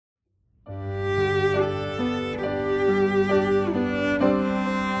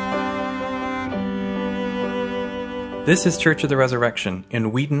This is Church of the Resurrection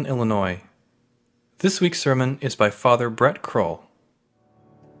in Wheaton, Illinois. This week's sermon is by Father Brett Kroll.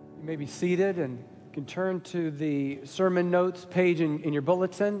 You may be seated and can turn to the sermon notes page in your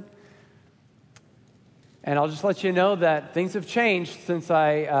bulletin. And I'll just let you know that things have changed since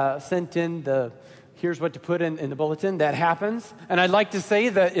I sent in the here's what to put in the bulletin. That happens. And I'd like to say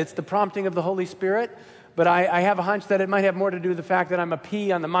that it's the prompting of the Holy Spirit, but I have a hunch that it might have more to do with the fact that I'm a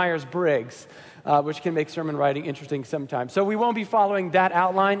P on the Myers-Briggs, which can make sermon writing interesting sometimes. So we won't be following that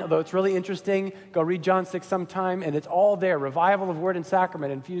outline, although it's really interesting. Go read John 6 sometime, and it's all there. Revival of Word and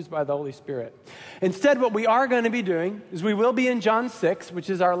Sacrament infused by the Holy Spirit. Instead, what we are going to be doing is we will be in John 6, which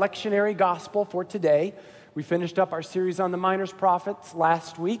is our lectionary gospel for today. We finished up our series on the minor prophets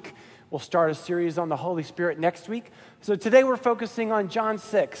last week. We'll start a series on the Holy Spirit next week. So today we're focusing on John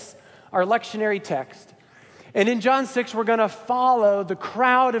 6, our lectionary text. And in John 6, we're going to follow the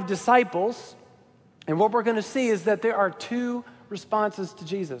crowd of disciples. And what we're going to see is that there are two responses to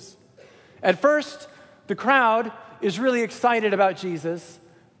Jesus. At first, the crowd is really excited about Jesus.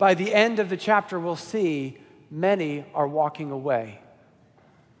 By the end of the chapter, we'll see many are walking away.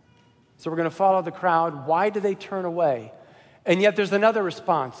 So we're going to follow the crowd. Why do they turn away? And yet there's another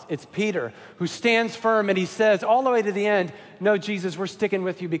response. It's Peter who stands firm and he says all the way to the end, "No, Jesus, we're sticking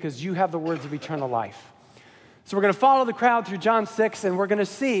with you because you have the words of eternal life." So we're going to follow the crowd through John 6, and we're going to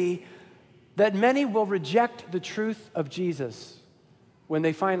see that many will reject the truth of Jesus when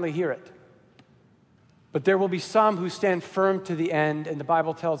they finally hear it. But there will be some who stand firm to the end, and the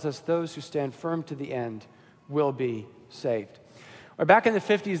Bible tells us those who stand firm to the end will be saved. Or back in the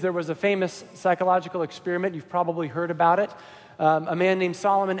 50s, there was a famous psychological experiment. You've probably heard about it. A man named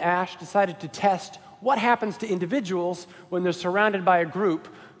Solomon Asch decided to test what happens to individuals when they're surrounded by a group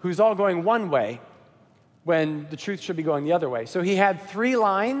who's all going one way when the truth should be going the other way. So he had 3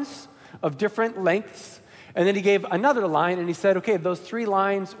 lines of different lengths, and then he gave another line, and he said, okay, those 3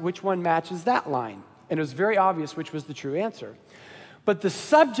 lines, which one matches that line? And it was very obvious which was the true answer. But the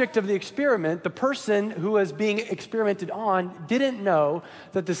subject of the experiment, the person who was being experimented on, didn't know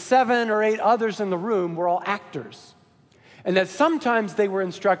that the 7 or 8 others in the room were all actors, and that sometimes they were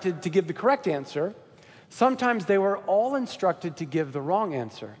instructed to give the correct answer, sometimes they were all instructed to give the wrong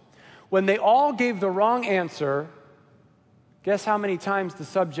answer. When they all gave the wrong answer, guess how many times the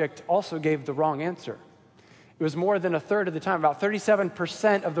subject also gave the wrong answer? It was more than a third of the time. About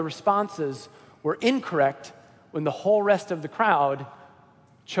 37% of the responses were incorrect when the whole rest of the crowd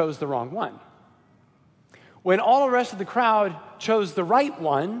chose the wrong one. When all the rest of the crowd chose the right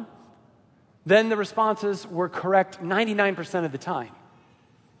one, then the responses were correct 99% of the time.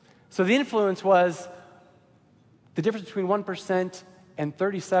 So the influence was the difference between 1% and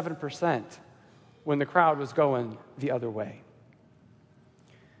 37% when the crowd was going the other way.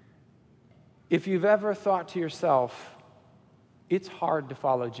 If you've ever thought to yourself, it's hard to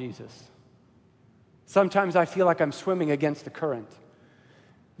follow Jesus. Sometimes I feel like I'm swimming against the current.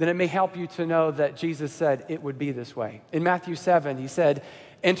 Then it may help you to know that Jesus said it would be this way. In Matthew 7, he said,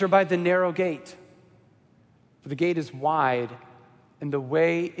 "Enter by the narrow gate, for the gate is wide, and the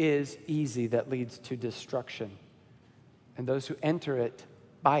way is easy that leads to destruction. And those who enter it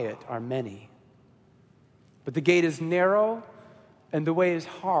by it are many. But the gate is narrow, and the way is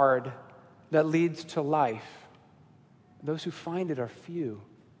hard that leads to life. Those who find it are few."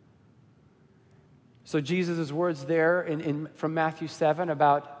 So Jesus' words there from Matthew 7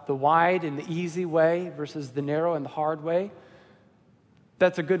 about the wide and the easy way versus the narrow and the hard way,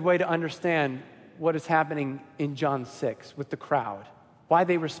 that's a good way to understand what is happening in John 6 with the crowd, why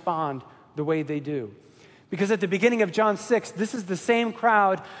they respond the way they do. Because at the beginning of John 6, this is the same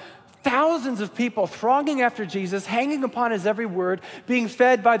crowd, thousands of people thronging after Jesus, hanging upon his every word, being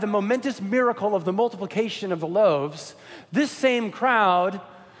fed by the momentous miracle of the multiplication of the loaves. This same crowd,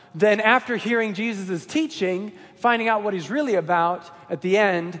 then after hearing Jesus' teaching, finding out what he's really about, at the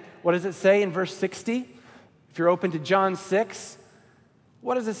end, what does it say in verse 60? If you're open to John 6,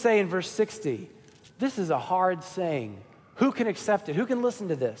 what does it say in verse 60? This is a hard saying. Who can accept it? Who can listen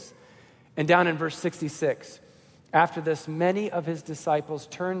to this? And down in verse 66, after this, many of his disciples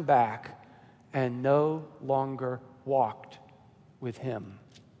turned back and no longer walked with him.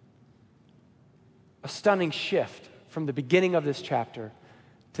 A stunning shift from the beginning of this chapter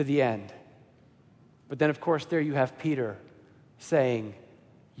to the end. But then, of course, there you have Peter saying,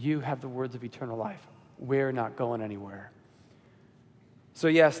 "You have the words of eternal life. We're not going anywhere." So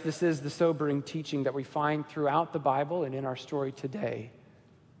yes, this is the sobering teaching that we find throughout the Bible and in our story today,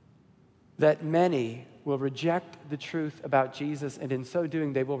 that many will reject the truth about Jesus, and in so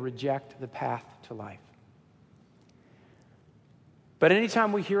doing, they will reject the path to life. But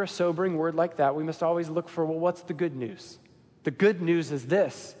anytime we hear a sobering word like that, we must always look for, well, what's the good news? The good news is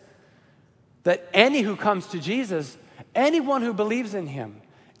this, that any who comes to Jesus, anyone who believes in him,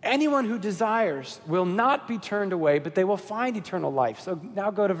 anyone who desires will not be turned away, but they will find eternal life. So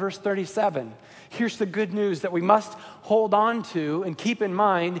now go to verse 37. Here's the good news that we must hold on to and keep in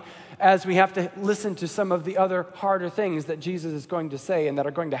mind as we have to listen to some of the other harder things that Jesus is going to say and that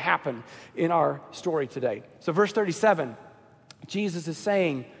are going to happen in our story today. So verse 37, Jesus is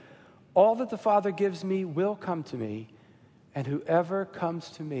saying, all that the Father gives me will come to me, and whoever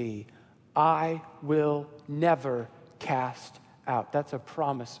comes to me, I will never cast out. That's a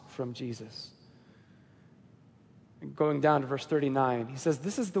promise from Jesus. And going down to verse 39, he says,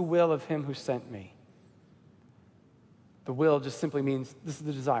 this is the will of him who sent me. The will just simply means this is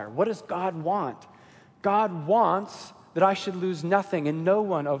the desire. What does God want? God wants that I should lose nothing and no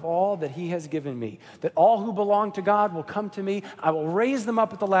one of all that he has given me, that all who belong to God will come to me. I will raise them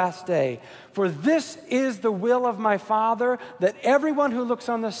up at the last day. For this is the will of my Father, that everyone who looks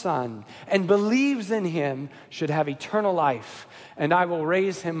on the Son and believes in him should have eternal life, and I will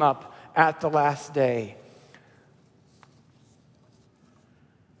raise him up at the last day.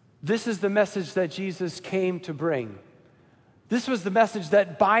 This is the message that Jesus came to bring. This was the message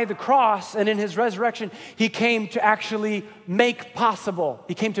that by the cross and in his resurrection, he came to actually make possible.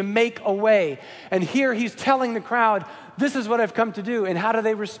 He came to make a way. And here he's telling the crowd, this is what I've come to do. And how do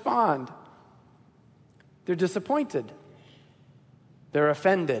they respond? They're disappointed. They're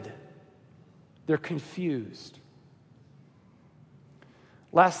offended. They're confused.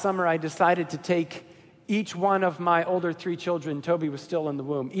 Last summer, I decided to take each one of my older 3 children, Toby was still in the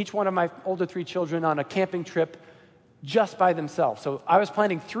womb, each one of my older 3 children on a camping trip just by themselves. So I was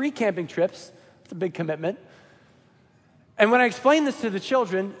planning 3 camping trips. It's a big commitment. And when I explained this to the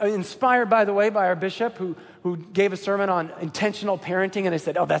children, inspired, by the way, by our bishop who gave a sermon on intentional parenting, and I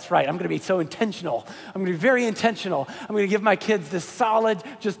said, oh, that's right, I'm going to be so intentional. I'm going to be very intentional. I'm going to give my kids this solid,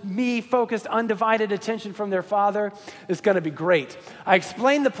 just me-focused, undivided attention from their father. It's going to be great. I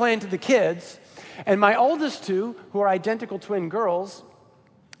explained the plan to the kids, and my oldest 2, who are identical twin girls,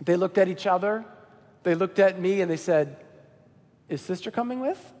 they looked at each other. They looked at me and they said, is sister coming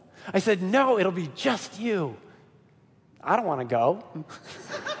with? I said, no, it'll be just you. I don't want to go.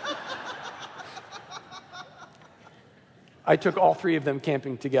 I took all 3 of them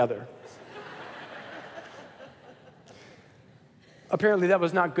camping together. Apparently that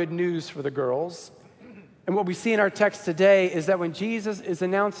was not good news for the girls. And what we see in our text today is that when Jesus is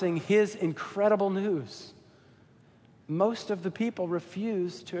announcing his incredible news, most of the people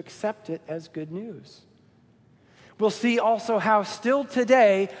refuse to accept it as good news. We'll see also how still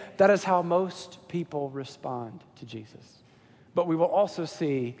today, that is how most people respond to Jesus. But we will also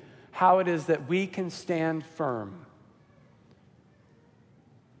see how it is that we can stand firm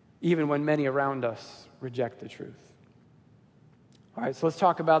even when many around us reject the truth. All right, so let's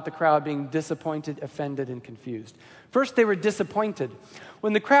talk about the crowd being disappointed, offended, and confused. First, they were disappointed.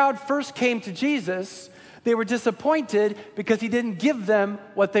 When the crowd first came to Jesus, they were disappointed because he didn't give them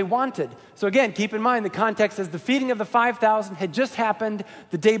what they wanted. So again, keep in mind the context is the feeding of the 5,000 had just happened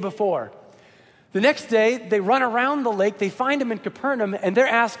the day before. The next day, they run around the lake, they find him in Capernaum, and they're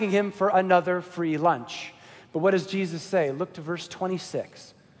asking him for another free lunch. But what does Jesus say? Look to verse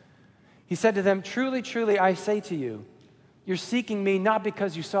 26. He said to them, truly, truly, I say to you, you're seeking me not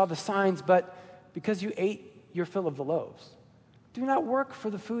because you saw the signs, but because you ate your fill of the loaves. Do not work for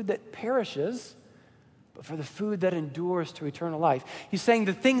the food that perishes, but for the food that endures to eternal life. He's saying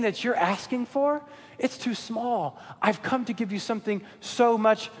the thing that you're asking for, it's too small. I've come to give you something so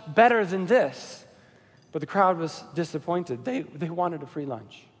much better than this. But the crowd was disappointed. They wanted a free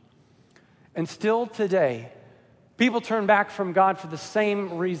lunch. And still today, people turn back from God for the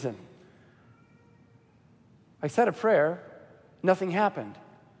same reason. I said a prayer, nothing happened.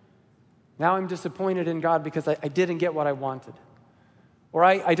 Now I'm disappointed in God because I didn't get what I wanted. Or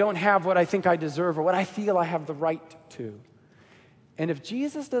I don't have what I think I deserve or what I feel I have the right to. And if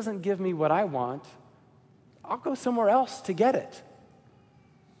Jesus doesn't give me what I want, I'll go somewhere else to get it.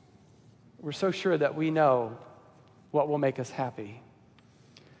 We're so sure that we know what will make us happy.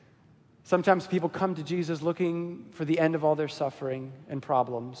 Sometimes people come to Jesus looking for the end of all their suffering and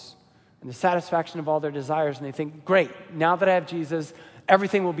problems and the satisfaction of all their desires, and they think, great, now that I have Jesus,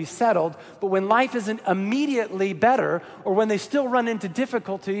 everything will be settled. But when life isn't immediately better, or when they still run into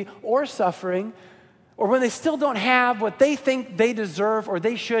difficulty or suffering, or when they still don't have what they think they deserve or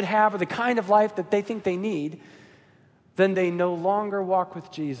they should have, or the kind of life that they think they need, then they no longer walk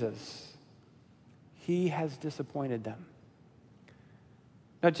with Jesus. He has disappointed them.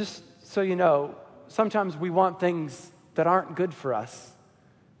 Now, just so you know, sometimes we want things that aren't good for us.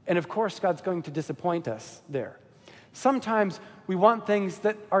 And of course, God's going to disappoint us there. Sometimes we want things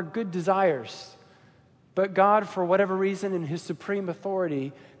that are good desires, but God, for whatever reason, in his supreme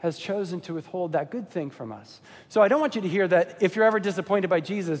authority, has chosen to withhold that good thing from us. So I don't want you to hear that if you're ever disappointed by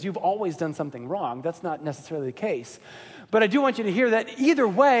Jesus, you've always done something wrong. That's not necessarily the case. But I do want you to hear that either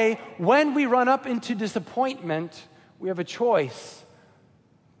way, when we run up into disappointment, we have a choice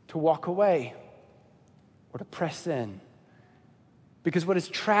to walk away or to press in. Because what is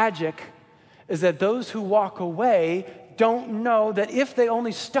tragic is that those who walk away don't know that if they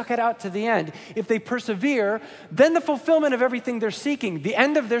only stuck it out to the end, if they persevere, then the fulfillment of everything they're seeking, the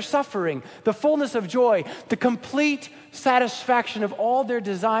end of their suffering, the fullness of joy, the complete satisfaction of all their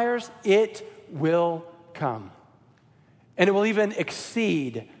desires, it will come. And it will even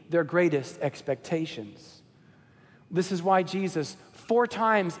exceed their greatest expectations. This is why Jesus, 4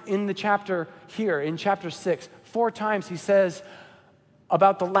 times in the chapter here, in chapter 6, 4 times he says,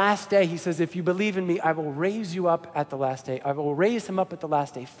 about the last day, he says, if you believe in me, I will raise you up at the last day. I will raise him up at the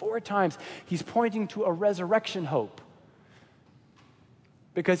last day. 4 times, he's pointing to a resurrection hope.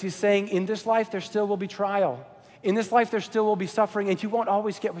 Because he's saying, in this life, there still will be trial. In this life, there still will be suffering, and you won't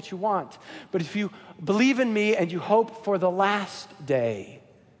always get what you want. But if you believe in me and you hope for the last day,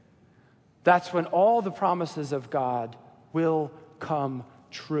 that's when all the promises of God will come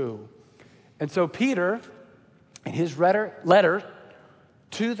true. And so Peter, in his letter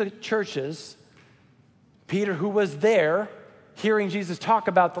to the churches, Peter, who was there hearing Jesus talk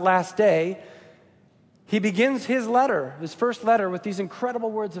about the last day, he begins his letter, his first letter, with these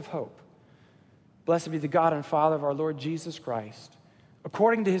incredible words of hope. Blessed be the God and Father of our Lord Jesus Christ.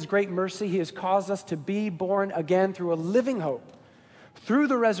 According to his great mercy, he has caused us to be born again through a living hope, through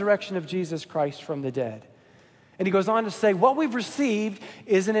the resurrection of Jesus Christ from the dead. And he goes on to say, what we've received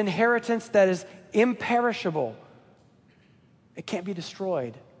is an inheritance that is imperishable. It can't be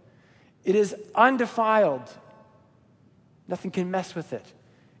destroyed. It is undefiled. Nothing can mess with it.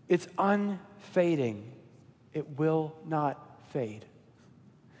 It's unfading. It will not fade.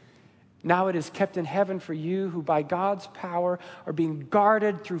 Now it is kept in heaven for you who by God's power are being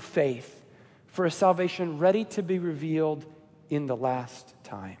guarded through faith for a salvation ready to be revealed in the last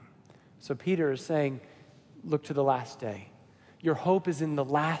time. So Peter is saying, look to the last day. Your hope is in the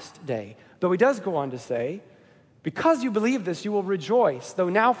last day. Though he does go on to say, because you believe this, you will rejoice, though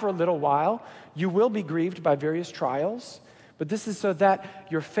now for a little while you will be grieved by various trials. But this is so that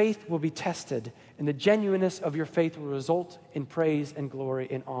your faith will be tested, and the genuineness of your faith will result in praise and glory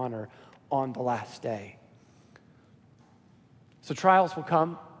and honor on the last day. So trials will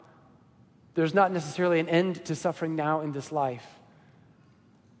come. There's not necessarily an end to suffering now in this life.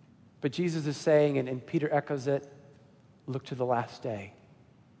 But Jesus is saying, and Peter echoes it, look to the last day.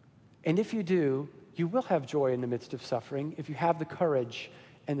 And if you do, you will have joy in the midst of suffering if you have the courage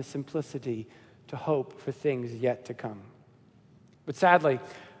and the simplicity to hope for things yet to come. But sadly,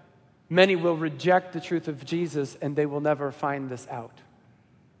 many will reject the truth of Jesus and they will never find this out.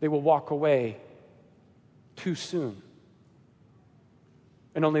 They will walk away too soon.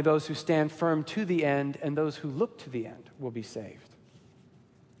 And only those who stand firm to the end and those who look to the end will be saved.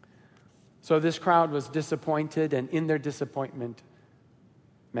 So this crowd was disappointed, and in their disappointment,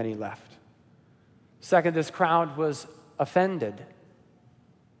 many left. Second, this crowd was offended.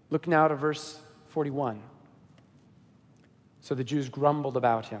 Look now to verse 41. So the Jews grumbled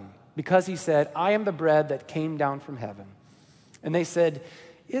about him because he said, I am the bread that came down from heaven. And they said,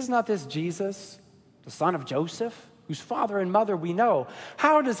 is not this Jesus, the son of Joseph, whose father and mother we know?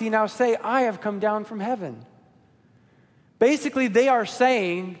 How does he now say, I have come down from heaven? Basically, they are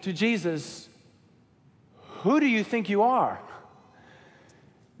saying to Jesus, who do you think you are?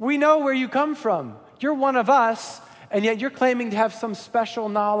 We know where you come from. You're one of us, and yet you're claiming to have some special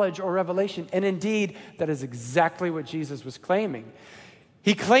knowledge or revelation. And indeed, that is exactly what Jesus was claiming.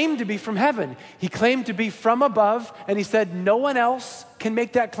 He claimed to be from heaven. He claimed to be from above, and he said, no one else can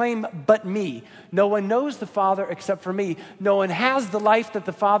make that claim but me. No one knows the Father except for me. No one has the life that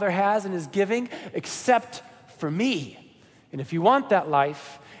the Father has and is giving except for me. And if you want that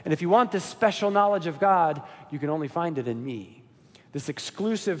life, and if you want this special knowledge of God, you can only find it in me. This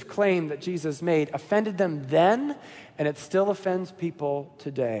exclusive claim that Jesus made offended them then, and it still offends people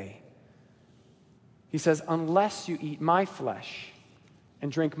today. He says, unless you eat my flesh and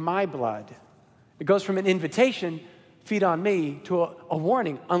drink my blood. It goes from an invitation, feed on me, to a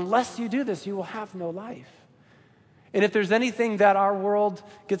warning. Unless you do this, you will have no life. And if there's anything that our world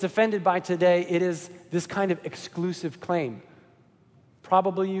gets offended by today, it is this kind of exclusive claim.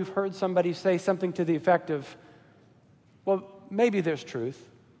 Probably you've heard somebody say something to the effect of, well, maybe there's truth,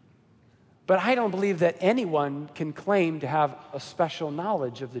 But I don't believe that anyone can claim to have a special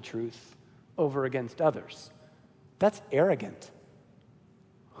knowledge of the truth over against others. That's arrogant.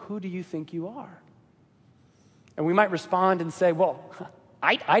 Who do you think you are? And we might respond and say, well,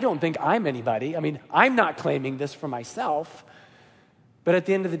 I don't think I'm anybody. I mean, I'm not claiming this for myself. But at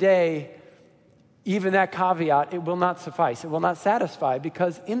the end of the day, even that caveat, it will not suffice. It will not satisfy,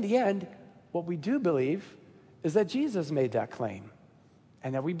 because in the end, what we do believe is that Jesus made that claim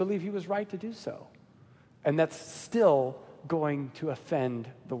and that we believe he was right to do so. And that's still going to offend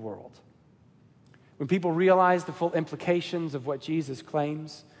the world. When people realize the full implications of what Jesus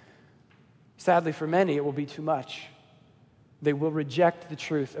claims, sadly for many, it will be too much. They will reject the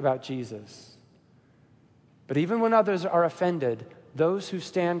truth about Jesus. But even when others are offended, those who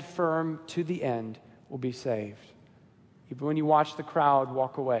stand firm to the end will be saved. Even when you watch the crowd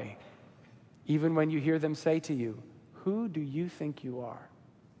walk away, even when you hear them say to you, "Who do you think you are?"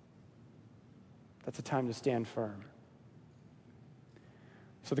 That's a time to stand firm.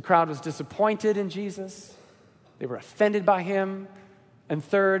 So the crowd was disappointed in Jesus. They were offended by him. And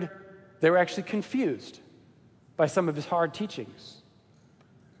third, they were actually confused by some of his hard teachings.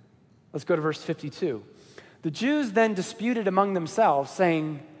 Let's go to verse 52. The Jews then disputed among themselves,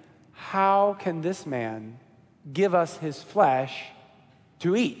 saying, "How can this man give us his flesh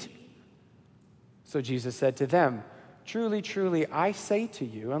to eat?" So Jesus said to them, "Truly, truly, I say to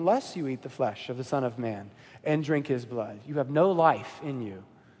you, unless you eat the flesh of the Son of Man and drink his blood, you have no life in you.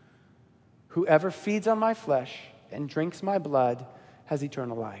 Whoever feeds on my flesh and drinks my blood has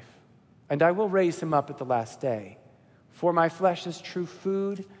eternal life, and I will raise him up at the last day. For my flesh is true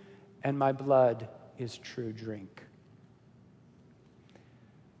food, and my blood is true drink."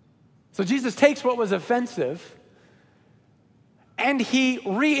 So Jesus takes what was offensive and he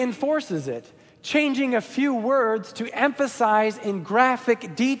reinforces it, changing a few words to emphasize in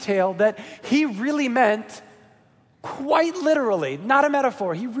graphic detail that he really meant, quite literally, not a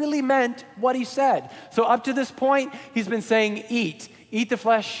metaphor, he really meant what he said. So up to this point, he's been saying, eat the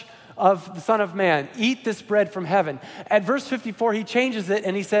flesh of the Son of Man, eat this bread from heaven. At verse 54, he changes it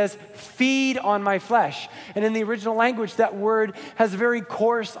and he says, "Feed on my flesh." And in the original language, that word has a very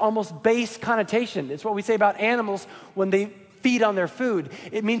coarse, almost base connotation. It's what we say about animals when they feed on their food.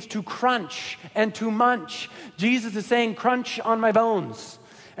 It means to crunch and to munch. Jesus is saying, "Crunch on my bones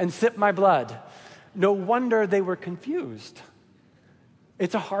and sip my blood." No wonder they were confused.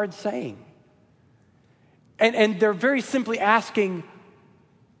 It's a hard saying. And they're very simply asking,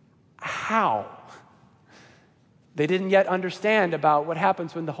 how? They didn't yet understand about what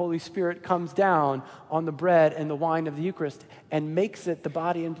happens when the Holy Spirit comes down on the bread and the wine of the Eucharist and makes it the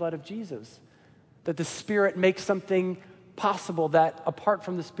body and blood of Jesus. That the Spirit makes something possible that apart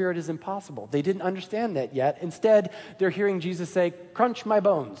from the Spirit is impossible. They didn't understand that yet. Instead, they're hearing Jesus say, "Crunch my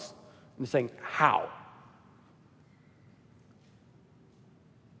bones." And they're saying, how?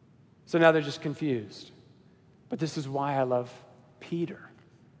 So now they're just confused. But this is why I love Peter.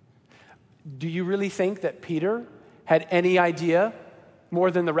 Do you really think that Peter had any idea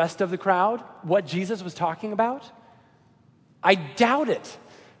more than the rest of the crowd what Jesus was talking about? I doubt it.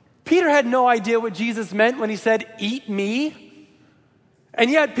 Peter had no idea what Jesus meant when he said, "Eat me." And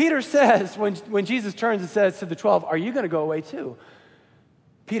yet Peter says, when Jesus turns and says to the 12, "Are you going to go away too?"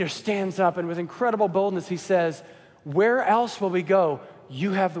 Peter stands up and with incredible boldness he says, "Where else will we go?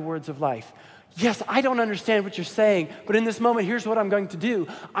 You have the words of life." Yes, I don't understand what you're saying, but in this moment, here's what I'm going to do.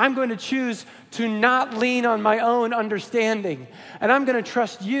 I'm going to choose to not lean on my own understanding, and I'm going to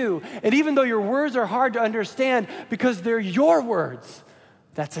trust you. And even though your words are hard to understand because they're your words,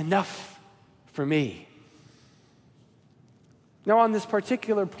 that's enough for me. Now, on this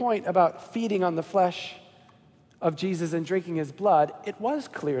particular point about feeding on the flesh of Jesus and drinking his blood, it was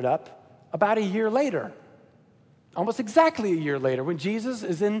cleared up about a year later. Almost exactly a year later, when Jesus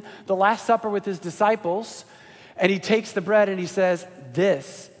is in the Last Supper with his disciples, and he takes the bread and he says,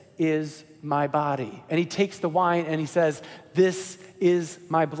 "This is my body." And he takes the wine and he says, "This is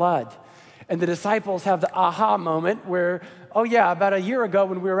my blood." And the disciples have the aha moment where, oh yeah, about a year ago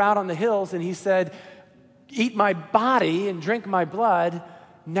when we were out on the hills and he said, "Eat my body and drink my blood,"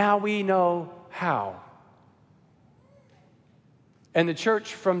 now we know how. And the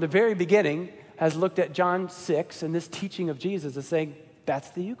church from the very beginning has looked at John 6 and this teaching of Jesus as saying,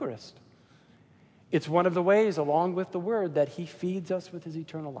 that's the Eucharist. It's one of the ways, along with the Word, that he feeds us with his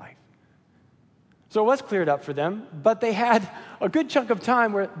eternal life. So it was cleared up for them, but they had a good chunk of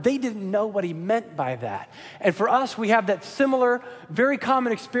time where they didn't know what he meant by that. And for us, we have that similar, very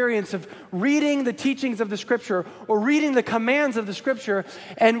common experience of reading the teachings of the Scripture or reading the commands of the Scripture,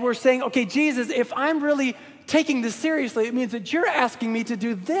 and we're saying, okay, Jesus, if I'm really taking this seriously, it means that you're asking me to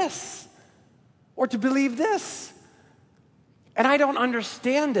do this. or to believe this. And I don't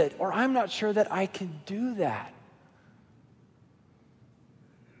understand it, or I'm not sure that I can do that.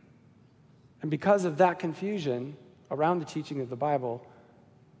 And because of that confusion around the teaching of the Bible,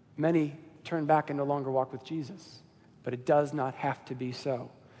 many turn back and no longer walk with Jesus. But it does not have to be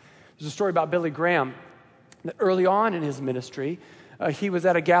so. There's a story about Billy Graham that early on in his ministry, he was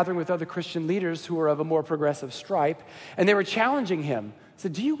at a gathering with other Christian leaders who were of a more progressive stripe, and they were challenging him.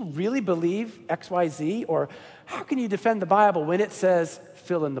 Said, do you really believe X, Y, Z? Or how can you defend the Bible when it says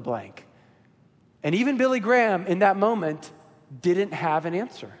fill in the blank? And even Billy Graham in that moment didn't have an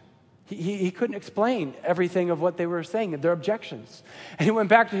answer. He couldn't explain everything of what they were saying, their objections. And he went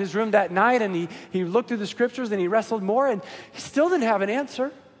back to his room that night and he looked through the scriptures and he wrestled more and he still didn't have an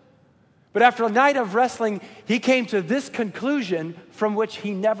answer. But after a night of wrestling, he came to this conclusion from which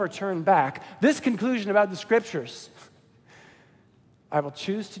he never turned back. This conclusion about the scriptures. I will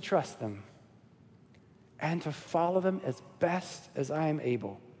choose to trust them and to follow them as best as I am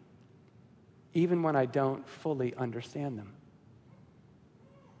able, even when I don't fully understand them.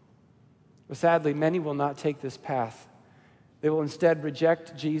 But sadly, many will not take this path. They will instead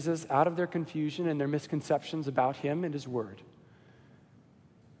reject Jesus out of their confusion and their misconceptions about him and his word.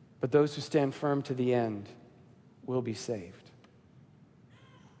 But those who stand firm to the end will be saved.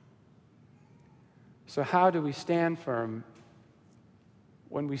 So how do we stand firm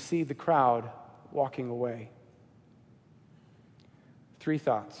when we see the crowd walking away? 3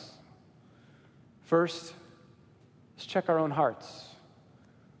 thoughts. First, let's check our own hearts.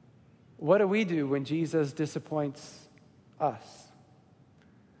 What do we do when Jesus disappoints us?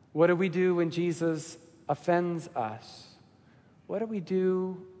 What do we do when Jesus offends us? What do we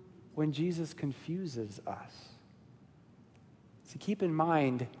do when Jesus confuses us? So keep in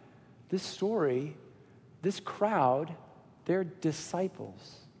mind, this story, this crowd, they're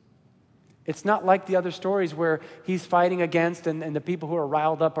disciples. It's not like the other stories where he's fighting against and the people who are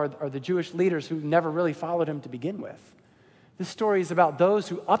riled up are the Jewish leaders who never really followed him to begin with. This story is about those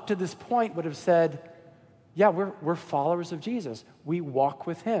who up to this point would have said, yeah, we're followers of Jesus. We walk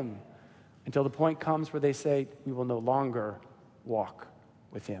with him until the point comes where they say, we will no longer walk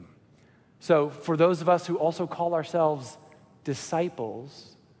with him. So for those of us who also call ourselves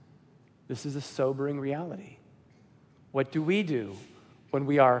disciples, this is a sobering reality. What do we do when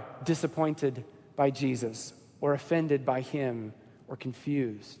we are disappointed by Jesus or offended by him or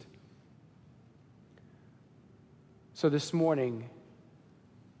confused? So this morning,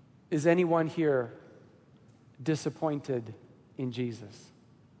 is anyone here disappointed in Jesus?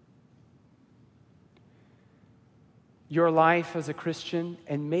 Your life as a Christian,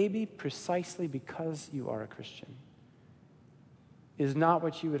 and maybe precisely because you are a Christian, is not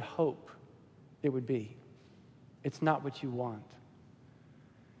what you would hope it would be. It's not what you want.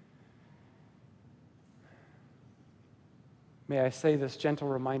 May I say this gentle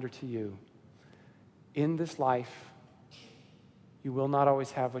reminder to you. In this life, you will not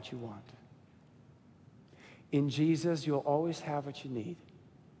always have what you want. In Jesus, you'll always have what you need.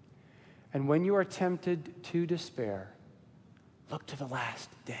 And when you are tempted to despair, look to the last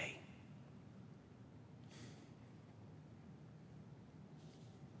day.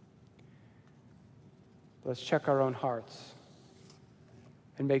 Let's check our own hearts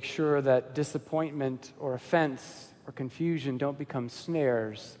and make sure that disappointment or offense or confusion don't become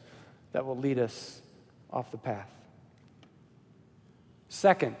snares that will lead us off the path.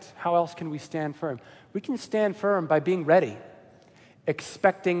 Second, how else can we stand firm? We can stand firm by being ready,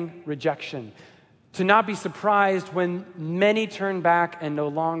 expecting rejection, to not be surprised when many turn back and no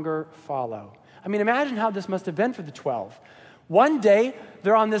longer follow. I mean, imagine how this must have been for the 12. One day,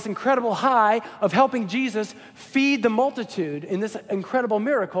 they're on this incredible high of helping Jesus feed the multitude in this incredible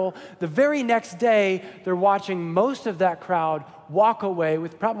miracle. The very next day, they're watching most of that crowd walk away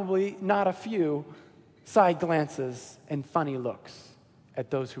with probably not a few side glances and funny looks at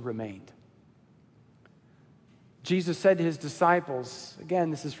those who remained. Jesus said to his disciples, again,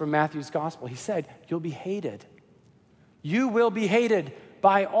 this is from Matthew's gospel, he said, you'll be hated. You will be hated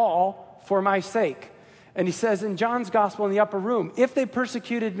by all for my sake. And he says in John's gospel in the upper room, if they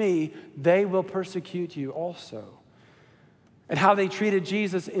persecuted me, they will persecute you also. And how they treated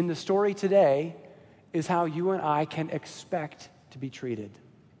Jesus in the story today is how you and I can expect to be treated.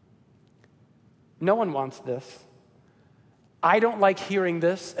 No one wants this. I don't like hearing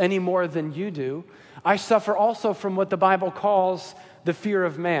this any more than you do. I suffer also from what the Bible calls the fear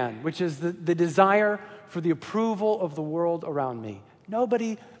of man, which is the desire for the approval of the world around me.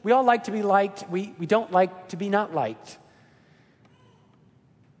 We all like to be liked. We don't like to be not liked.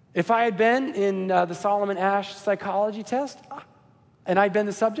 If I had been in the Solomon Asch psychology test, and I'd been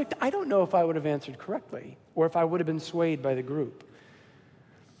the subject, I don't know if I would have answered correctly or if I would have been swayed by the group.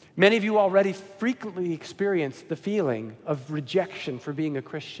 Many of you already frequently experience the feeling of rejection for being a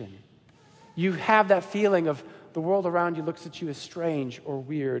Christian. You have that feeling of the world around you looks at you as strange or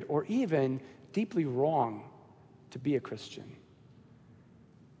weird or even deeply wrong to be a Christian.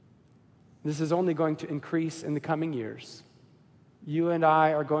 This is only going to increase in the coming years. You and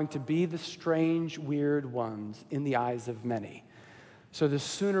I are going to be the strange, weird ones in the eyes of many. So the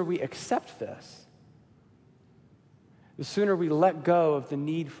sooner we accept this, the sooner we let go of the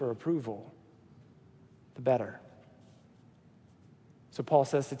need for approval, the better. So Paul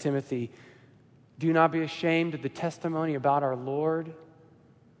says to Timothy, do not be ashamed of the testimony about our Lord,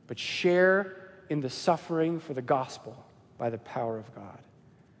 but share in the suffering for the gospel by the power of God.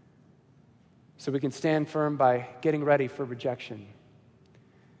 So we can stand firm by getting ready for rejection.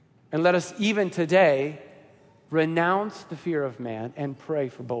 And let us even today renounce the fear of man and pray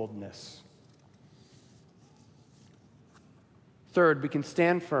for boldness. Third, we can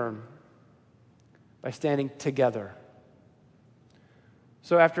stand firm by standing together.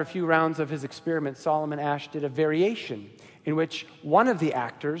 So after a few rounds of his experiment, Solomon Asch did a variation in which one of the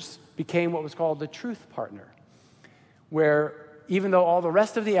actors became what was called the truth partner, where even though all the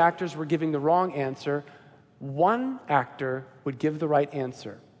rest of the actors were giving the wrong answer, one actor would give the right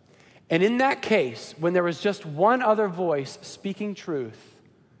answer. And in that case, when there was just one other voice speaking truth,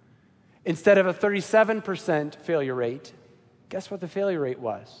 instead of a 37% failure rate, guess what the failure rate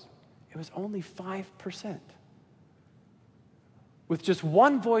was? It was only 5%. With just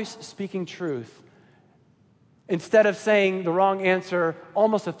one voice speaking truth, instead of saying the wrong answer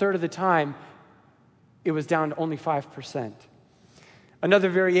almost a third of the time, it was down to only 5%. Another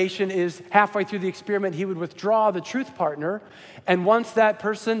variation is halfway through the experiment, he would withdraw the truth partner, and once that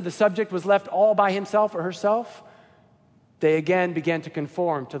person, the subject, was left all by himself or herself, they again began to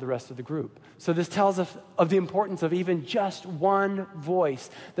conform to the rest of the group. So this tells us of the importance of even just one voice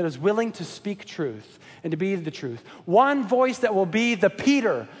that is willing to speak truth and to be the truth. One voice that will be the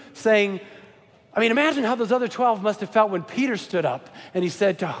Peter saying, imagine how those other 12 must have felt when Peter stood up and he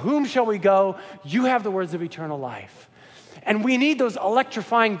said, to whom shall we go? You have the words of eternal life. And we need those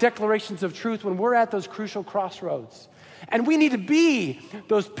electrifying declarations of truth when we're at those crucial crossroads. And we need to be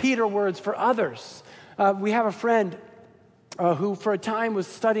those Peter words for others. We have a friend who for a time was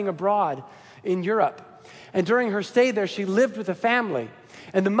studying abroad in Europe. And during her stay there, she lived with a family.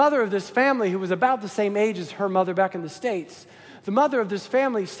 And the mother of this family, who was about the same age as her mother back in the States, the mother of this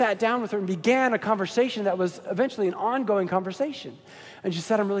family sat down with her and began a conversation that was eventually an ongoing conversation. And she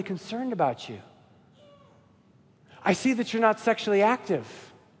said, I'm really concerned about you. I see that you're not sexually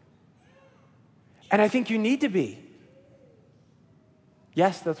active. And I think you need to be.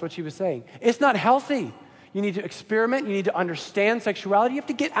 Yes, that's what she was saying. It's not healthy. You need to experiment. You need to understand sexuality. You have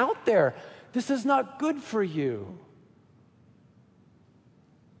to get out there. This is not good for you.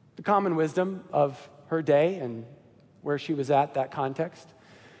 The common wisdom of her day and where she was at, that context.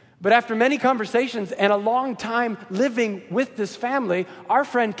 But after many conversations and a long time living with this family, our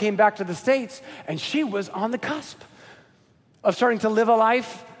friend came back to the States and she was on the cusp of starting to live a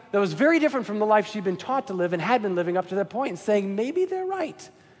life that was very different from the life she'd been taught to live and had been living up to that point, and saying, maybe they're right.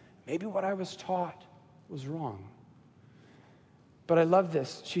 Maybe what I was taught was wrong. But I love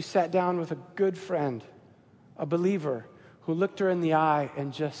this. She sat down with a good friend, a believer, who looked her in the eye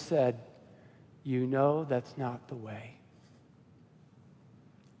and just said, you know that's not the way.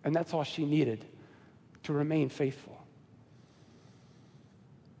 And that's all she needed to remain faithful.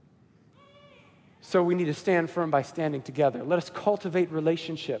 So we need to stand firm by standing together. Let us cultivate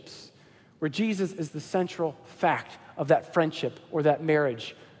relationships where Jesus is the central fact of that friendship or that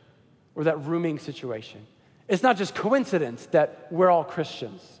marriage or that rooming situation. It's not just coincidence that we're all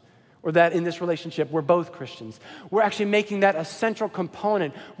Christians or that in this relationship we're both Christians. We're actually making that a central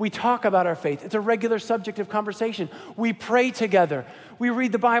component. We talk about our faith. It's a regular subject of conversation. We pray together. We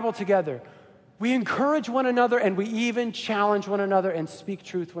read the Bible together. We encourage one another, and we even challenge one another and speak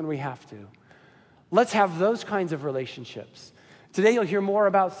truth when we have to. Let's have those kinds of relationships. Today you'll hear more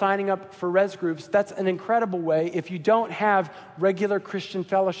about signing up for res groups. That's an incredible way. If you don't have regular Christian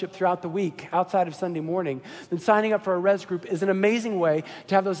fellowship throughout the week outside of Sunday morning, then signing up for a res group is an amazing way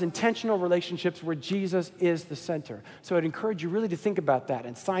to have those intentional relationships where Jesus is the center. So I'd encourage you really to think about that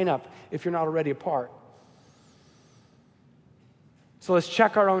and sign up if you're not already a part. So let's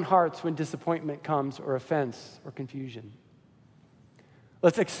check our own hearts when disappointment comes or offense or confusion.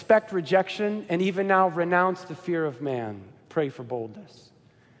 Let's expect rejection and even now renounce the fear of man. Pray for boldness.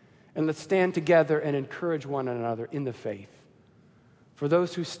 And let's stand together and encourage one another in the faith. For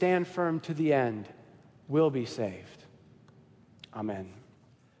those who stand firm to the end will be saved. Amen.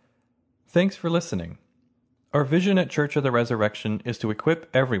 Thanks for listening. Our vision at Church of the Resurrection is to equip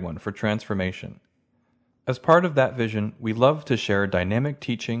everyone for transformation. As part of that vision, we love to share dynamic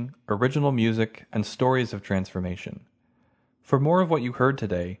teaching, original music, and stories of transformation. For more of what you heard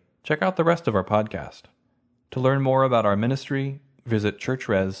today, check out the rest of our podcast. To learn more about our ministry, visit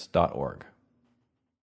churchres.org.